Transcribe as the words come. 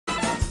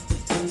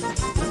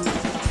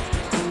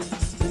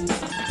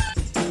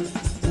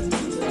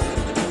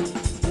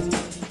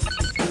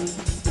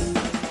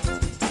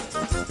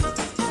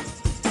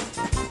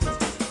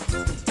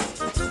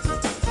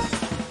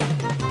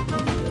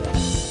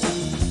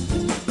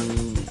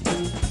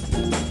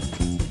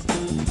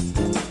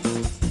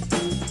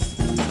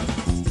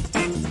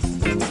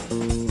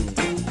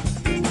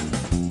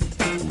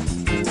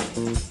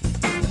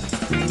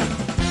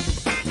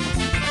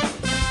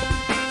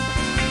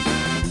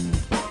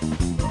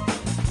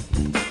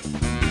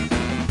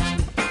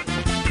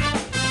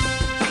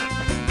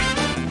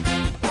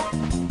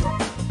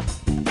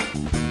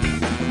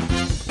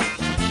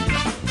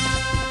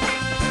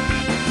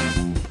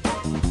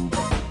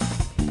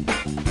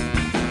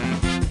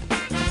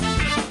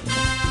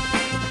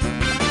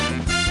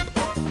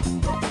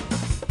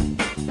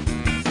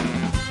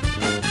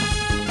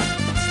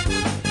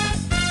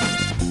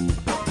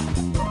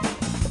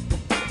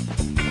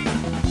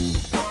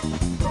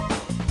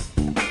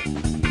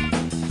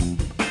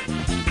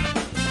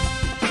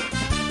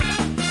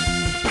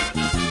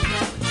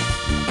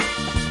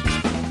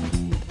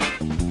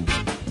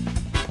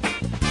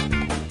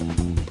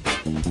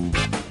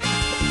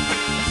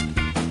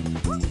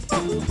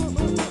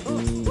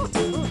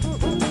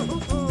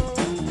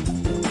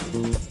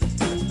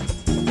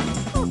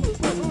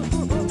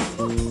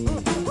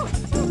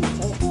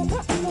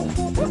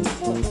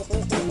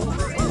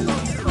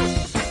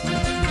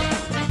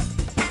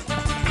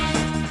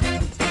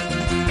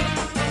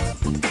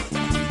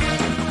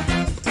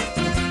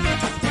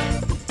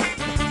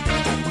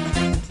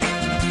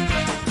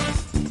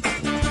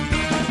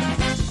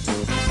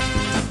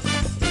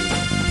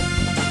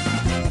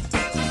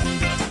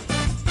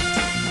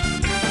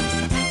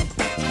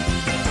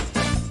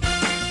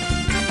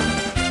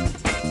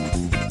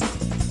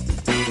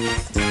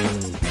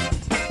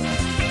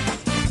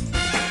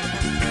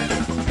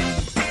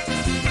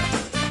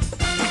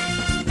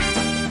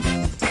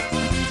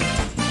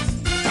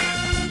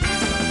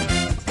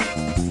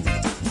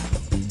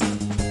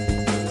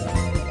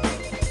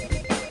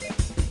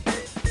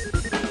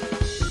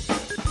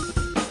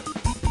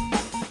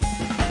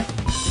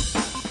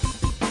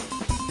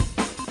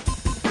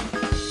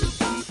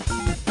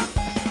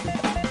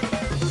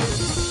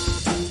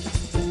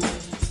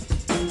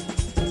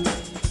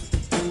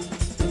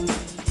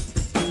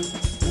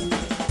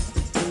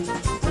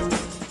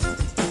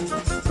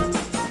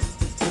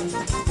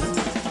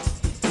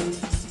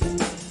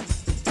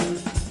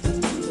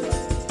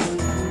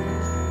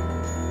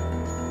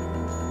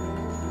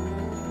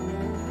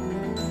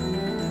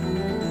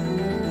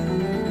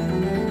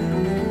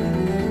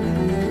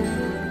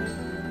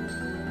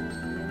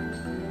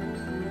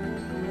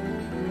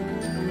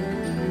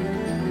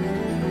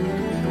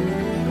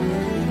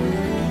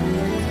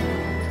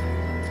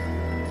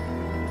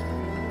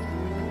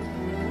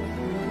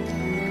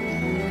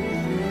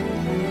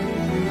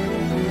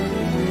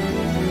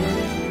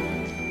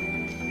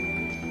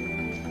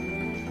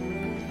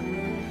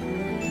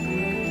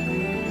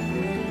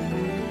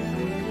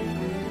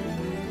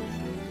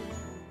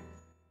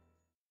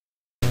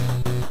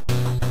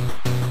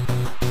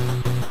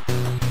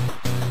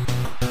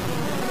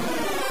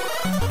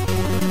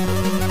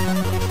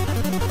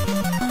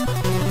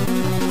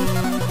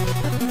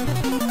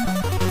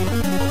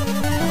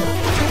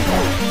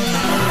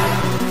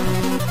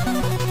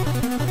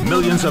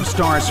millions of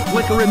stars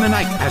flicker in the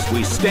night as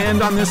we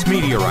stand on this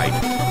meteorite.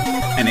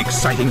 An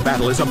exciting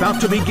battle is about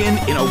to begin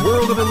in a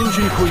world of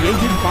illusion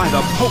created by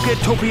the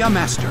Poketopia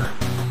Master.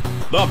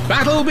 The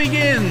battle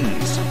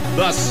begins!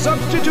 The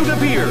substitute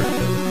appeared!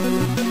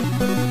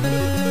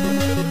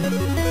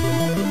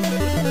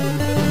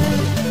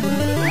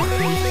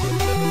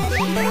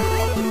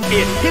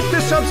 It hit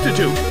the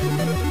substitute!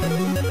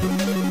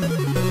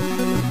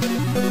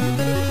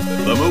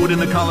 The mood in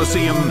the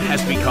Colosseum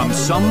has become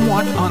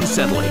somewhat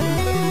unsettling.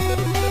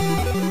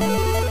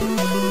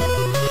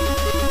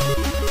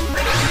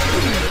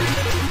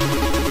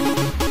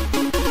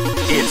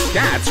 Its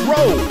stats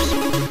rose!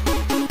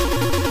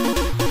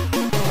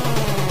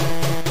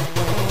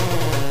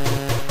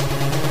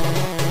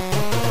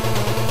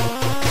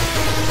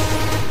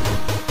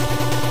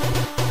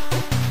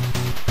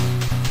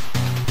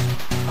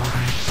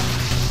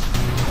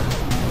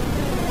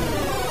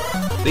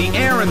 The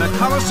air in the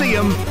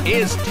Colosseum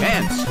is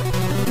tense.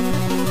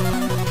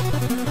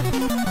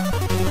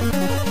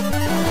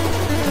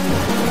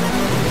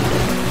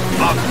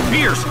 A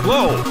fierce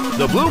blow!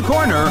 The blue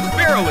corner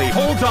barely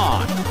holds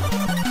on.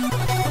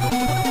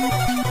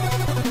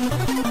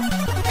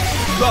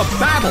 The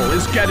battle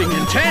is getting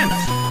intense.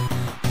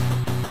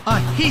 A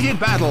heated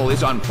battle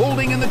is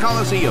unfolding in the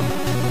Colosseum.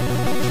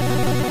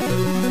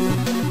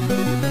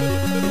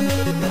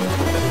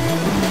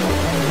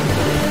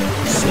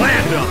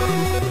 Slammed him.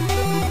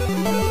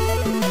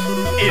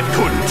 It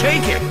couldn't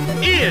take it!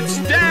 It's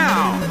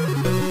down!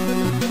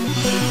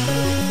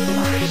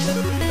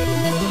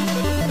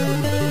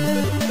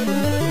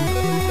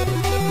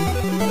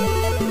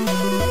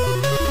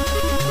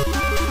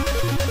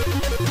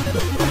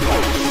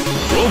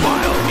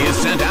 Grovyle is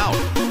sent out.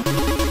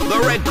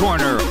 The red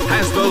corner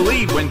has the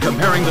lead when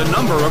comparing the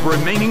number of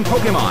remaining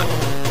Pokémon,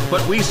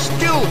 but we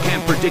still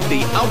can't predict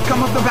the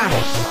outcome of the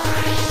battle.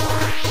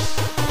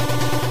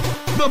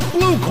 The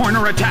blue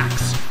corner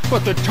attacks,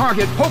 but the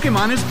target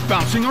Pokémon is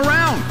bouncing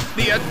around.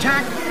 The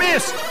attack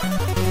missed.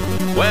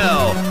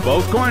 Well,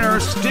 both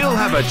corners still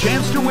have a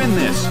chance to win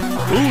this.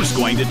 Who's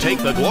going to take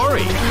the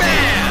glory?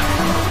 Bam!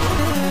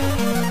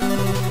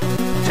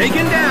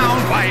 Taken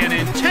down by an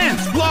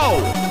intense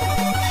blow.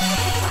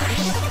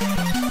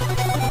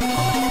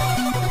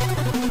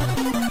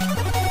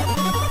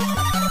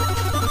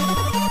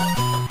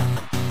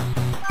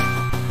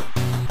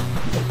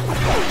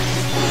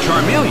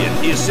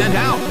 Charmeleon is sent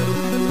out.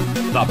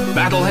 The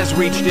battle has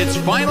reached its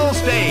final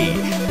stage.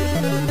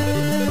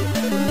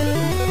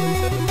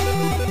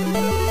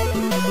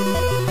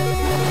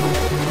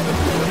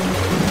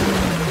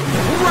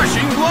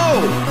 Rushing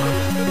blow!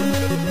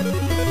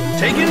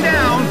 Taken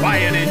down by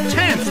an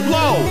intense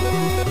blow!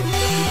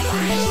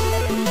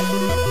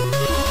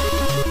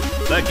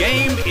 The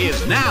game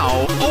is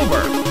now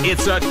over.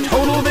 It's a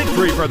total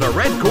victory for the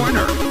red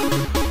corner.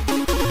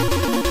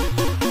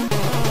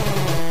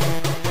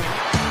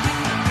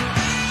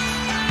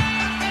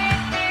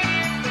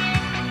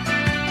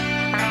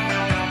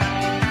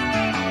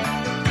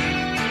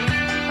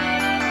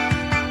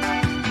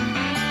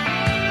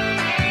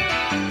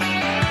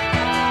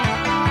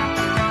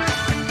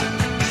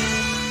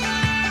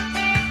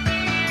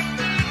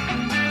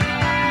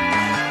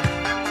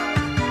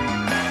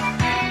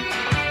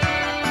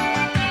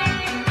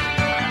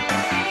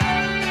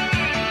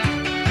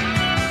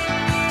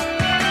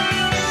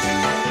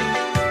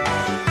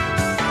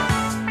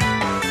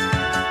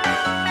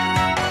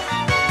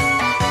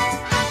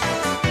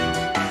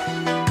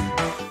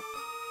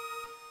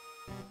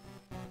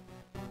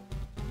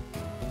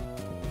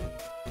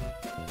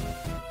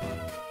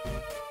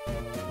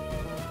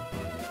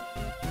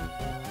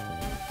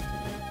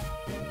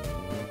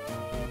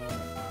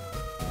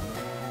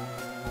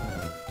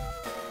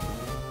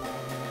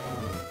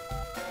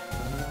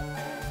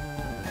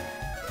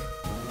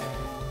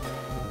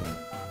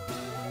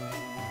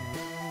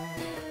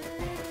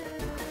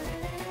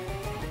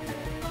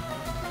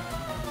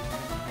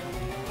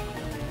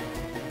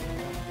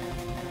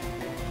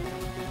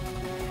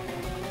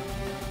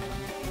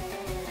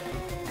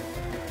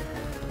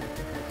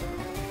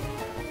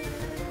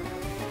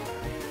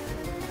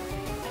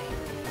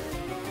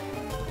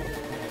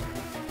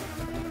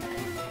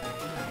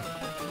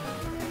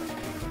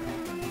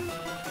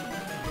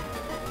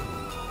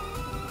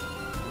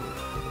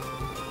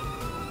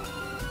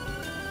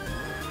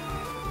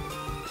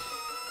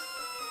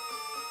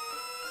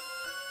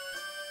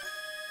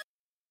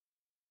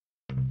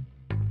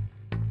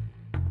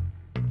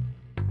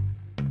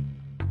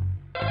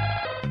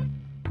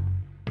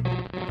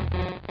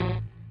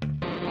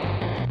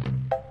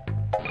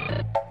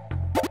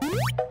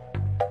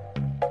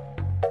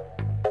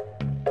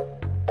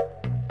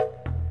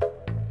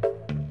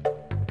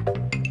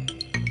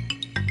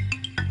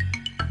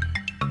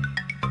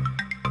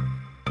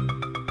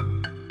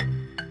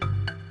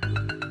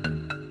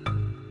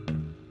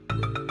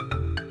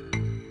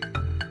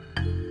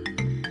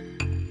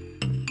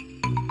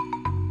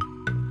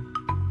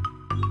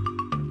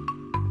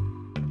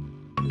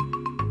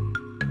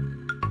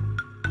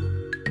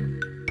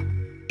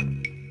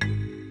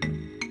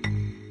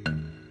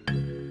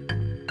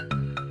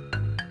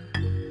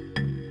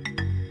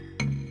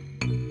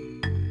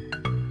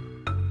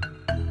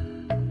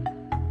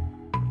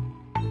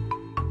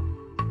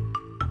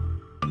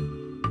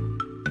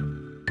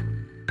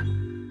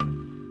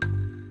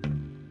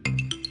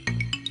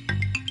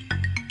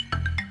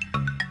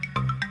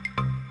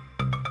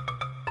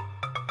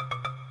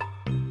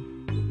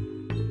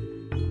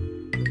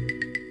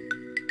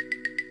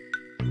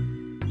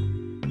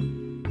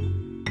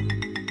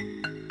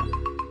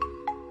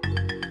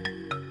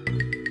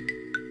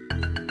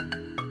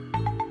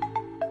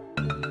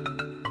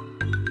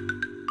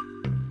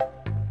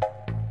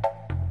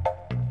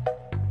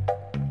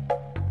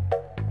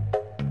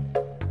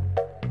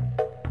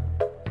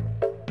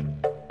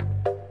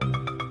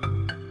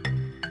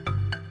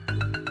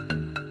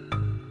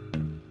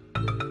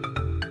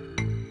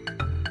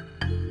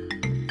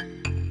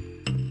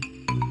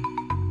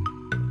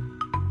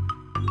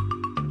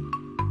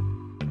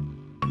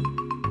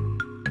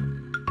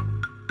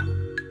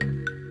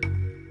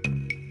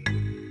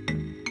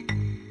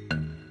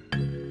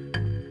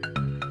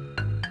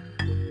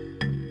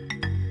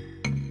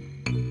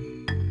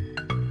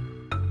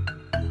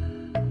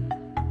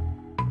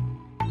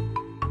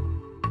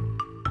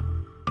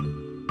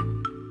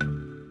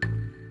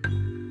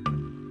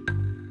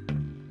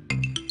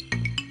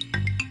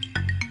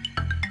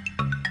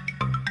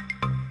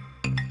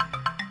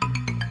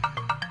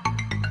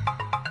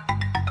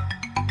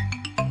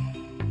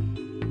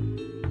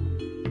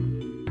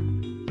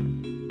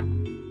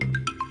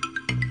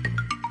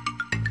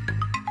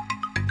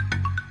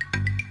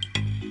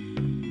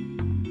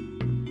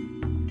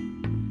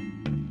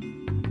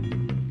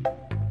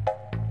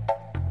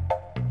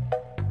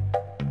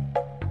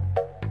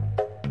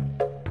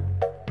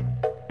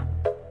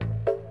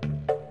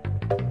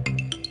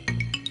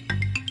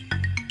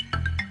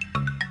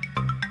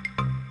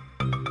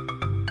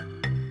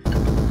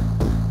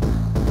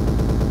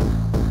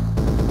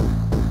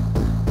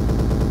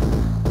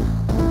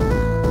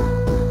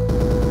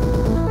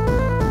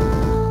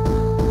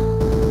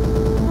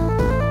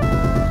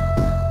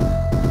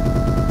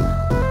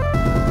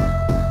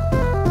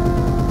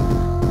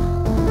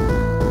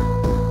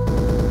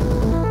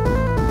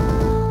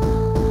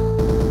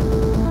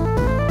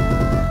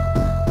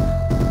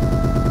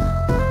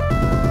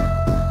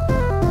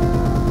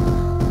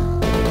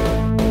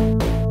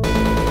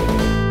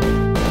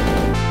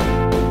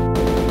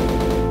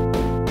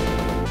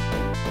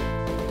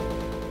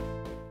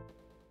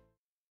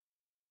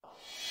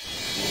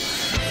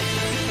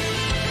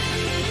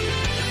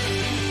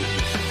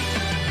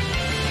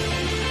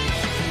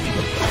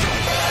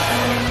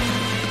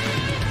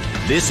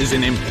 This is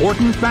an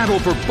important battle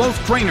for both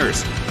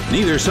trainers.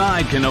 Neither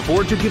side can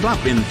afford to give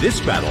up in this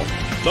battle.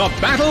 The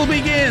battle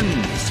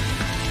begins!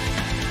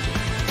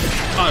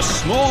 A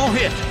small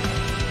hit.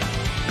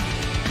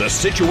 The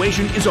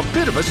situation is a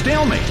bit of a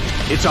stalemate.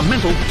 It's a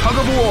mental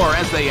tug-of-war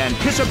as they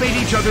anticipate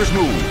each other's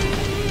move.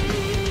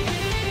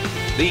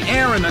 The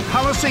air in the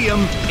Colosseum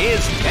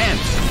is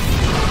tense.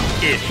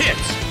 It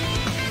hits.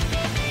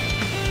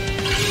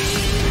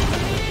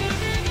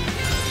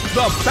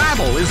 The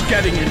battle is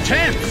getting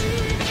intense.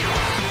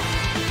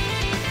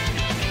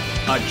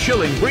 A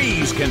chilling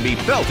breeze can be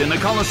felt in the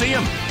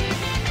Colosseum.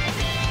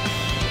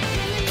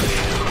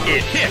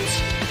 It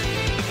hits.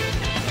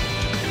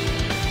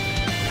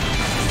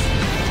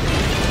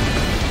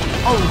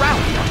 A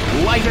rally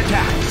of light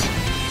attacks.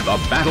 The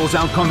battle's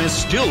outcome is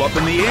still up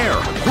in the air.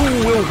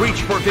 Who will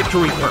reach for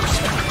victory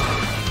first?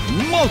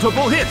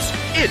 Multiple hits.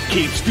 It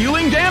keeps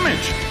dealing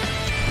damage.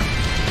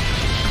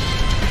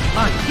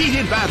 A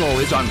heated battle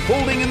is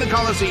unfolding in the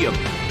Colosseum.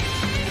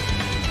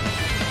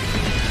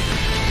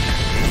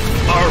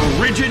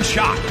 A rigid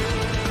shot.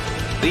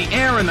 The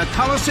air in the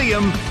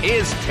Colosseum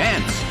is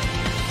tense.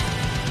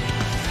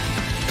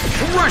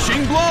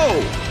 Rushing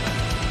blow.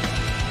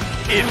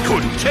 It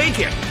couldn't take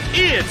it.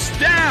 It's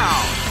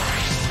down.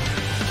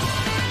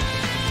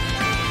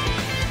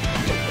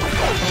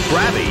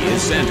 Krabby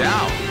is sent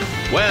out.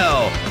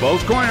 Well,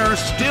 both corners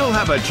still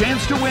have a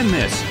chance to win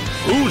this.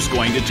 Who's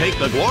going to take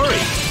the glory?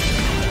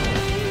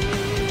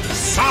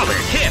 Solid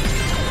hit.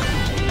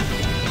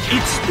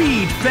 Its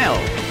speed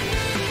fell.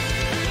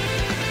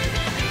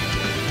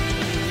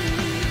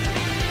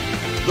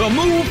 The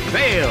move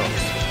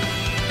fails.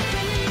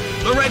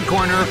 The red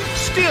corner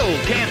still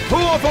can't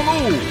pull off a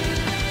move.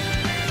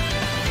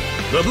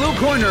 The blue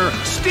corner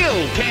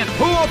still can't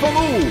pull off a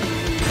move.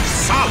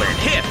 Solid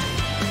hit.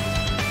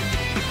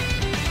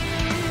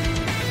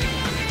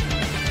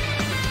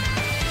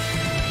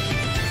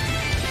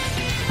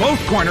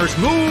 Both corners'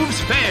 moves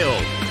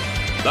failed.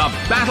 The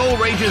battle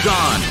rages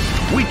on.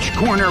 Which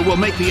corner will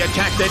make the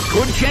attack that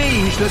could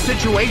change the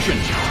situation?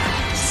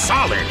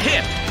 Solid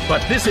hit,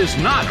 but this is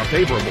not a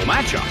favorable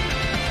matchup.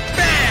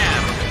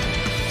 Bam!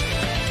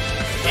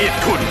 It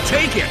couldn't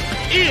take it.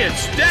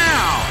 It's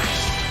down.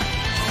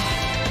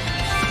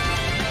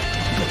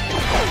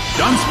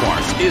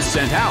 Dunsparce is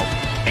sent out.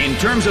 In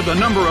terms of the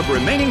number of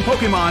remaining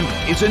Pokémon,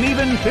 it's an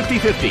even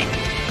 50-50.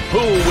 Who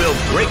will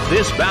break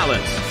this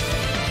balance?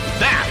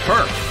 That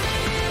hurt.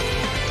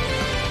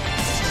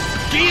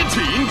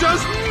 Guillotine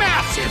does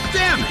massive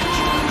damage.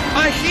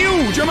 A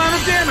huge amount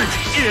of damage.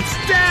 It's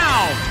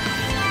down.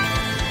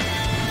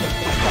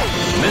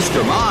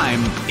 Mr.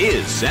 Mime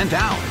is sent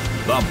out.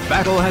 The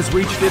battle has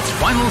reached its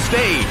final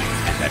stage,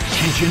 and the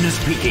tension is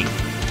peaking.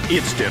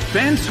 Its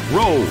defense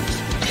rose.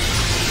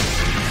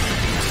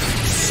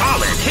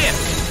 Solid hit.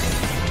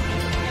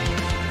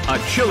 A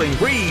chilling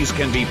breeze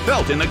can be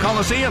felt in the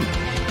Colosseum.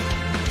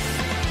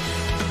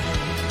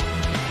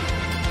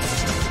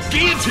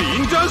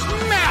 Guillotine does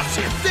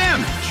massive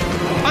damage.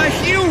 A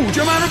huge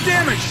amount of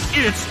damage.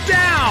 It's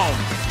down.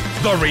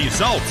 The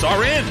results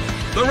are in.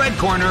 The red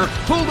corner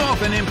pulled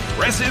off an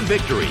impressive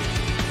victory.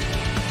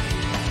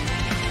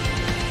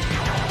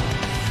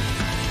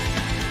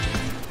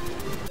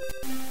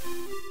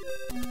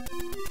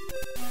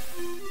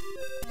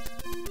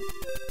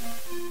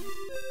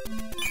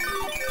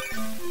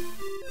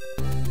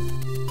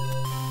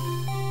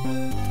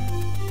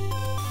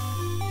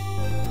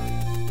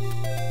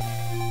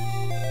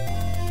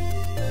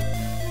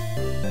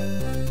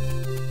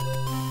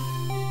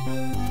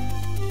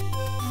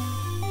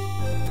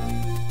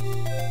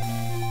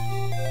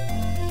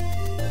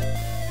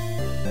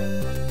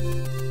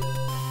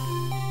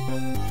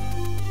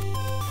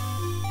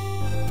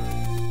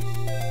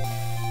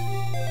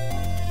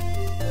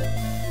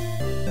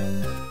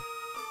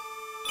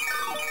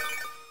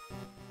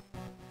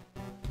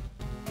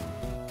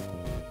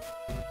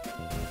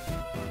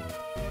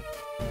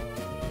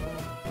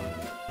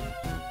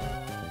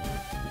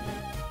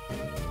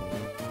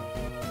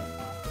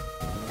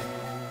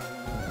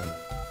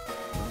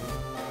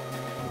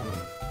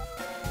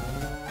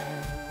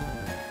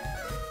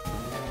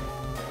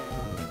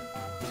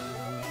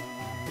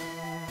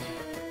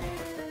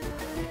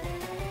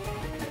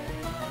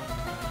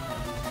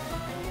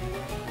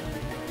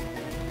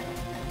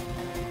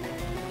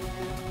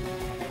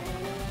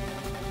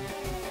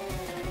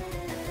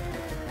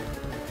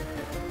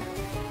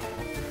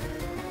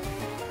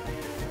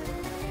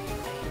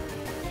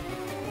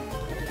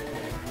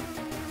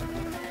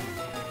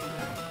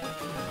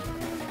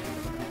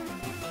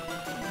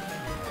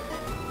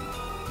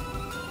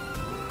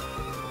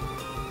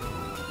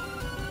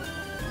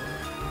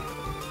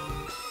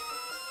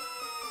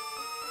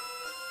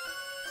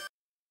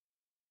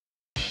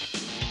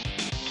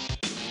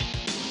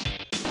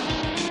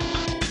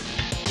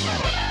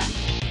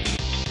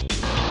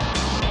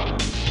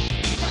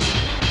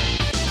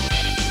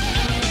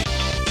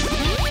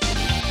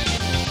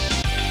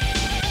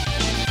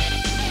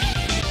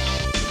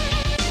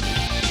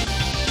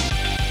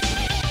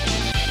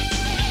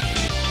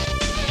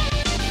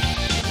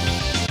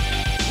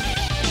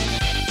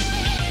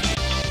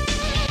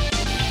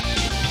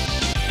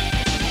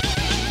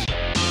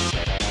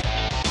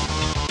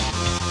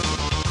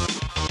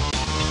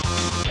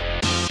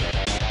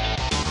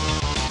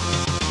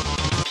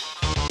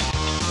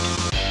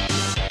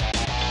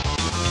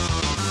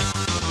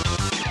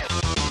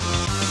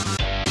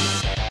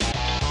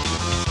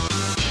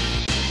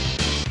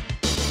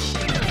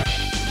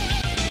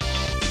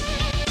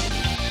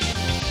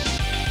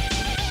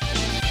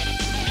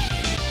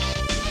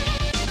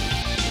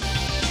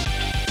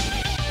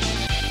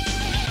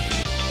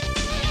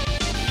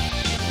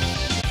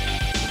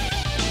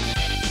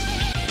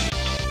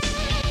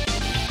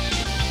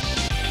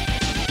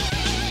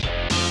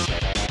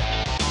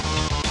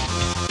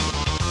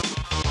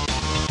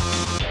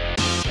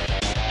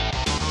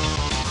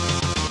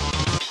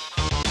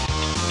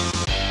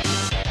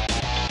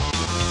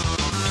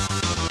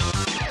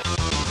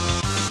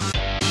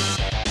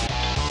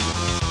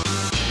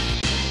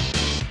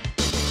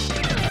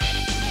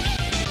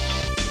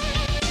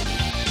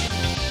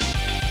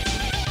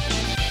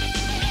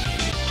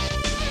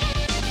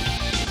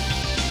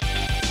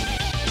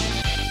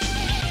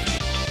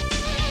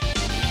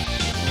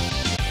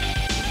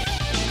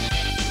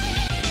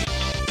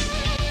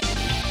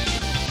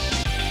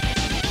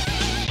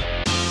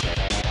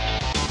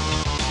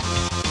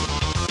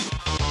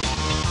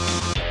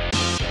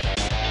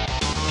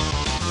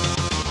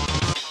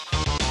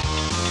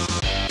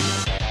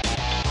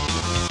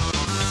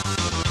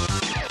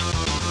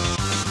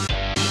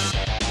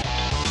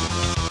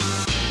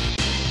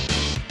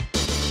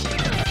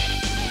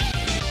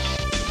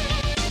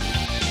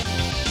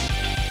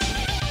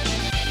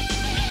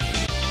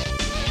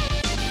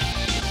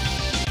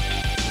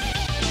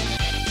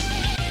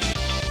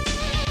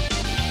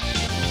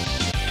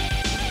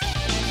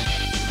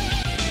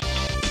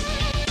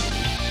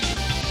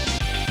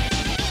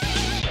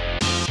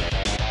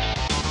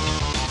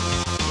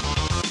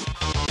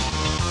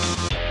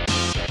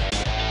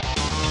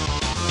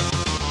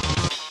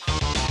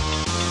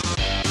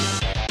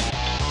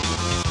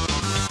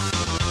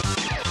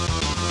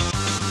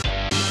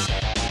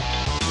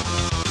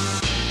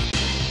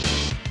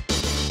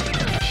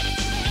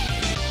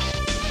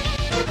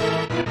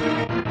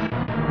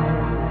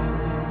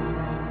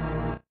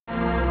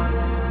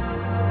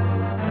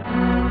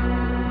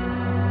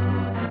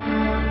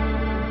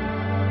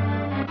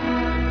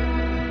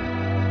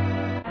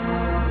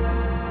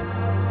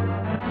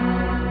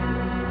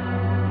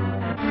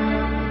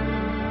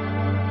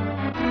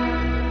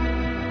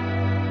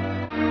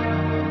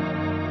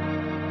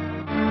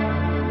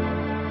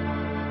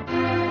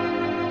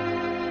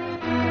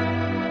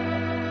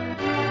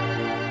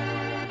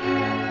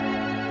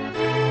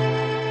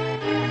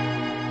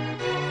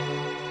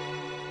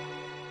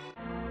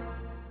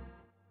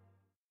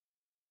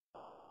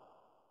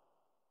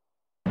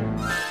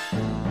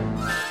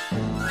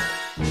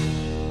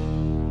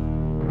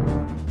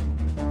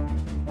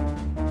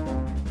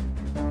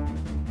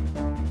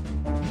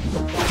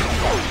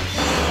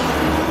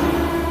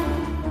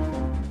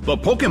 The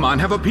Pokémon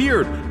have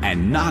appeared,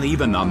 and not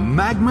even the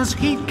magma's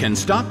heat can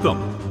stop them.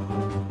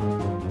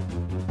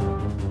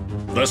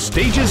 The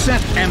stage is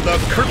set and the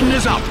curtain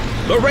is up.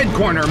 The red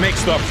corner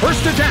makes the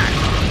first attack.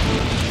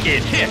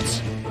 It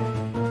hits.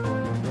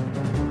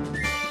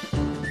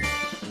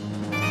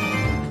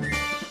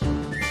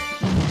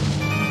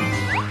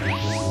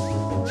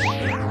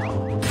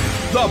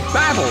 The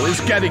battle is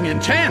getting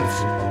intense.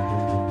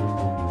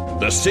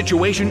 The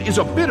situation is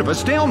a bit of a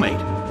stalemate.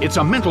 It's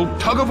a mental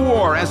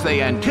tug-of-war as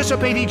they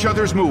anticipate each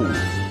other's move.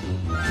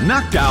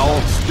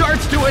 Noctowl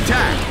starts to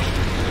attack.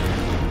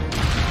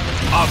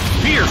 A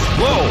fierce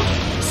blow.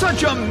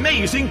 Such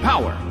amazing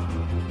power.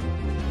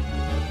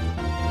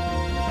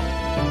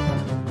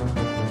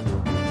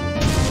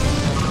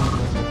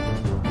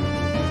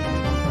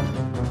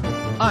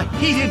 A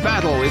heated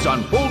battle is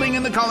unfolding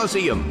in the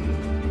Colosseum.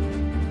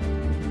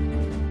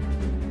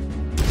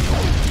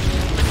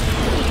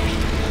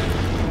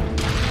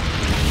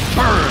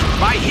 Burned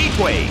by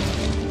Heatwave.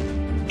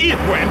 It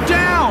went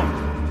down!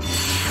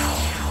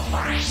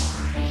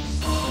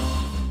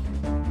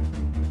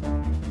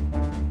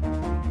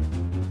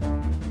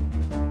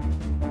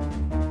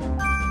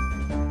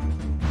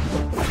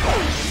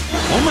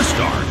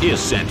 Omastar is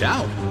sent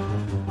out.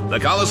 The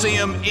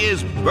Colosseum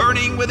is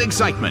burning with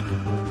excitement.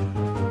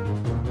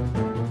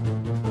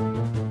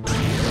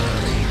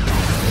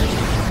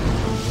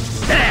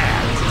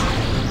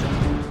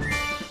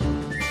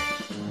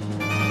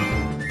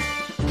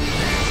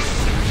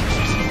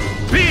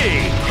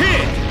 Big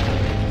hit!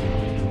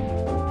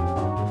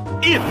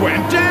 It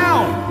went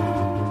down!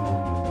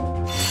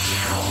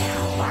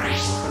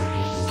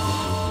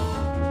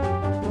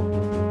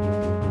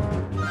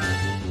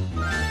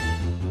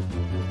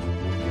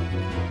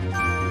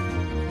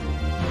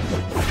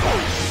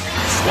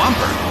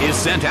 Swampert is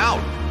sent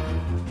out.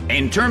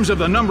 In terms of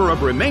the number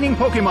of remaining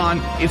Pokémon,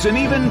 it's an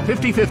even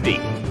 50-50.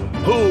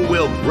 Who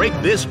will break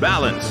this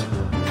balance?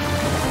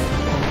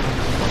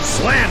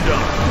 Slam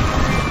dunk!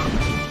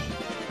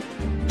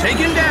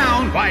 Taken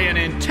down by an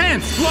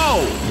intense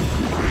blow!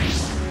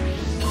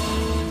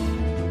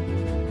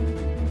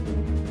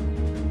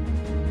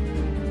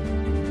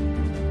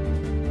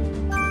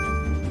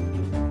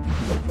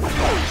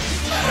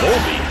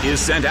 Volbeat is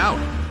sent out.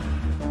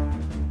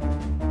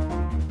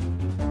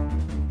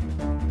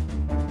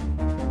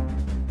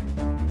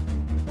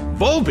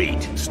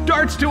 Volbeat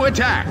starts to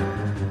attack.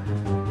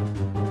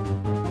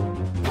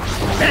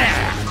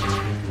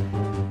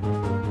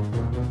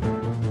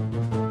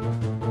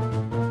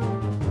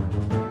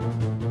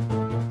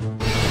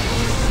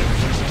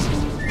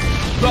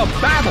 The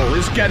battle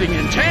is getting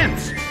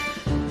intense.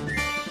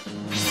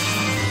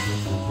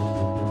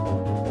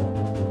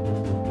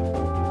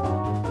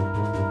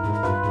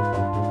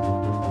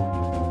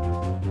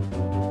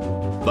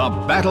 The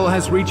battle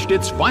has reached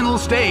its final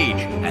stage,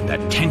 and the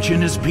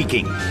tension is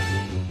peaking.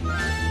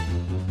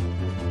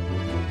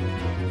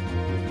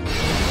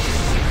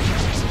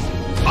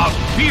 A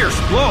fierce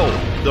blow!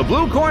 The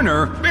blue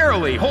corner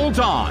barely holds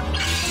on.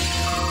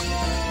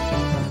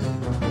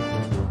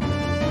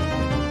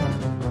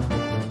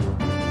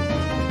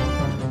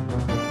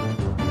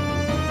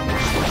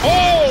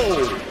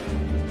 Oh!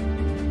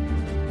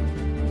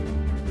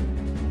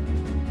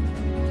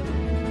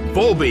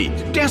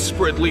 Volbeat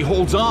desperately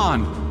holds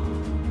on.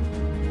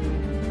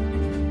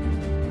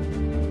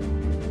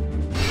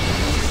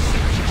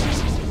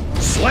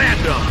 Slam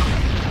dunk!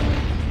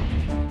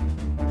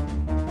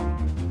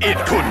 It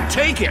couldn't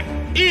take it.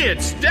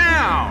 It's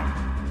down.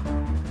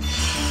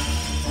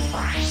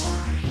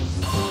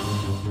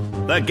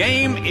 The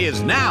game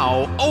is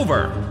now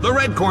over. The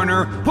red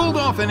corner pulled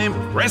off an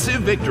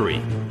impressive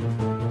victory.